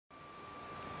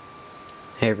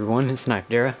Hey everyone, it's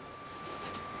KnifeDara.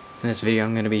 In this video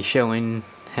I'm going to be showing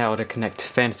how to connect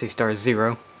Phantasy Star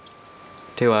Zero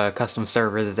to a custom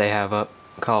server that they have up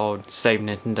called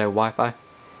Save-Nintendo-Wifi,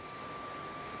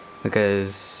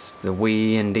 because the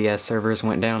Wii and DS servers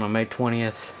went down on May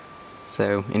 20th,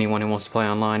 so anyone who wants to play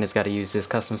online has got to use this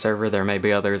custom server. There may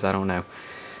be others, I don't know.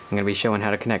 I'm going to be showing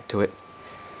how to connect to it.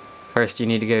 First you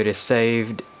need to go to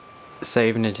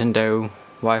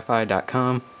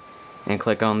Save-Nintendo-Wifi.com and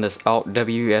click on this alt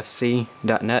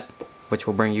WFC.net, which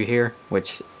will bring you here,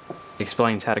 which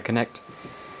explains how to connect.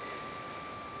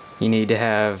 You need to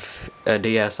have a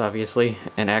DS, obviously,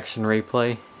 an Action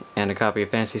Replay, and a copy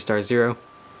of Phantasy Star Zero.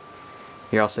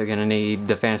 You're also going to need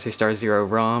the Phantasy Star Zero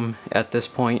ROM. At this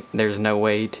point, there's no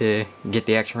way to get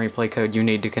the Action Replay code you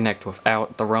need to connect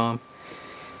without the ROM.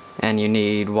 And you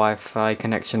need Wi-Fi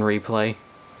connection replay,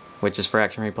 which is for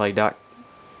Action Replay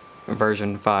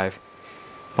version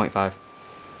 5.5.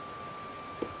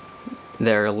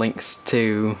 There are links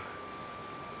to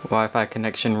Wi-Fi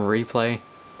connection replay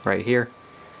right here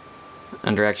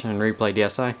under Action Replay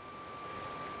DSi.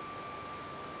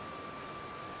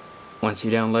 Once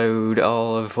you download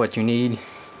all of what you need,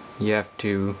 you have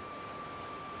to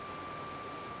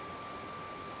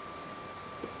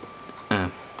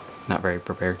not very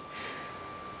prepared.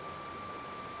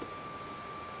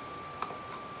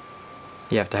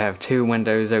 You have to have 2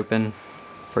 windows open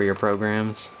for your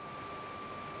programs.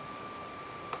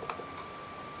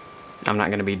 I'm not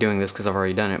going to be doing this because I've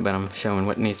already done it, but I'm showing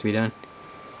what needs to be done.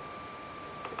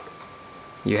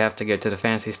 You have to go to the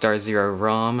Phantasy Star Zero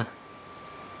ROM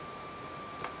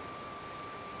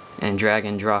and drag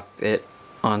and drop it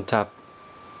on top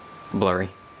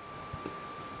blurry.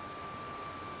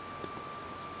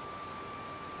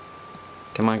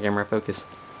 Come on, camera, focus.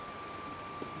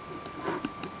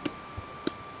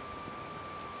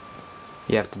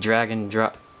 You have to drag and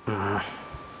drop.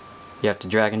 You have to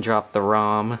drag and drop the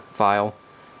ROM file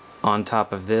on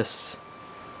top of this,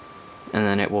 and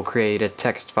then it will create a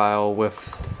text file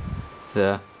with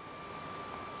the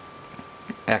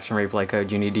Action Replay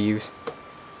code you need to use,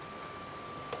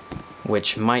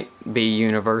 which might be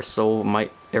universal.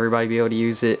 Might everybody be able to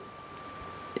use it?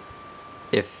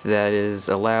 If that is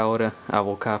allowed, I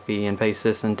will copy and paste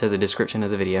this into the description of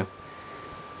the video.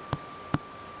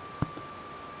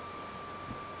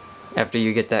 After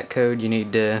you get that code, you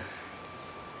need to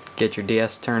get your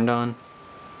DS turned on.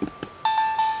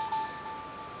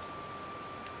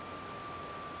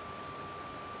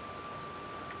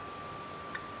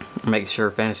 Make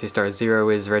sure Phantasy Star Zero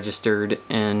is registered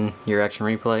in your Action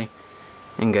Replay,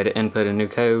 and go to input a new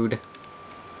code,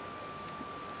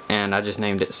 and I just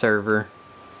named it server.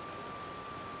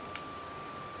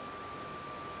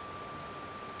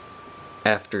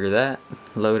 After that,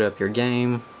 load up your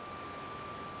game.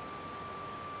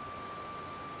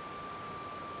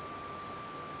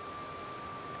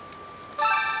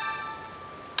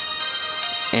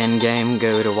 In game,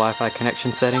 go to Wi-Fi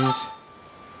connection settings.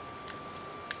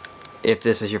 If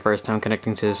this is your first time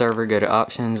connecting to the server, go to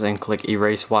options and click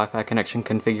erase Wi-Fi connection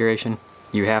configuration.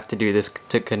 You have to do this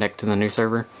to connect to the new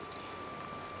server.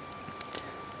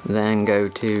 Then go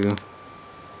to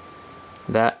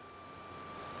that,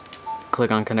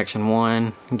 click on connection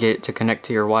 1, get it to connect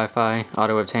to your Wi-Fi,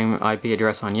 auto obtain IP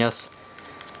address on yes,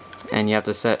 and you have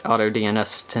to set auto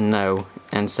DNS to no,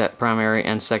 and set primary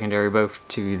and secondary both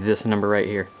to this number right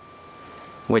here,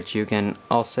 which you can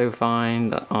also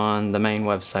find on the main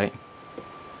website.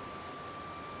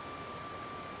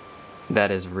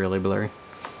 That is really blurry.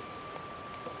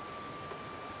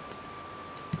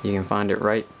 You can find it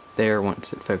right there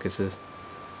once it focuses.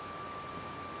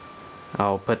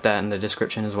 I'll put that in the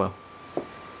description as well.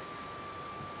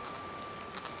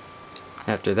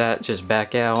 After that, just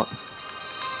back out.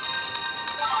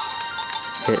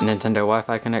 Hit Nintendo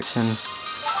Wi-Fi connection.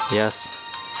 Yes.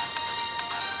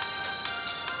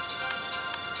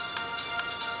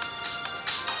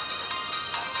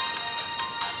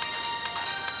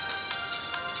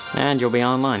 And you'll be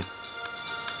online.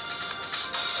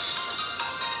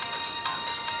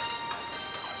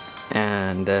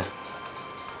 And I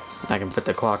can put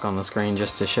the clock on the screen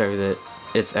just to show that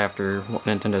it's after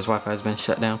Nintendo's Wi-Fi has been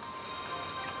shut down.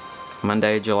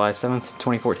 Monday, July 7th,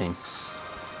 2014.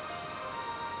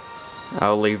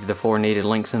 I'll leave the 4 needed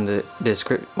links in the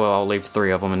description. Well, I'll leave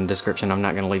 3 of them in the description. I'm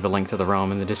not going to leave a link to the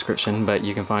ROM in the description, but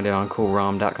you can find it on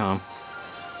coolrom.com.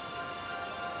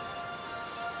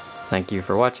 Thank you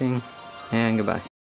for watching, and goodbye.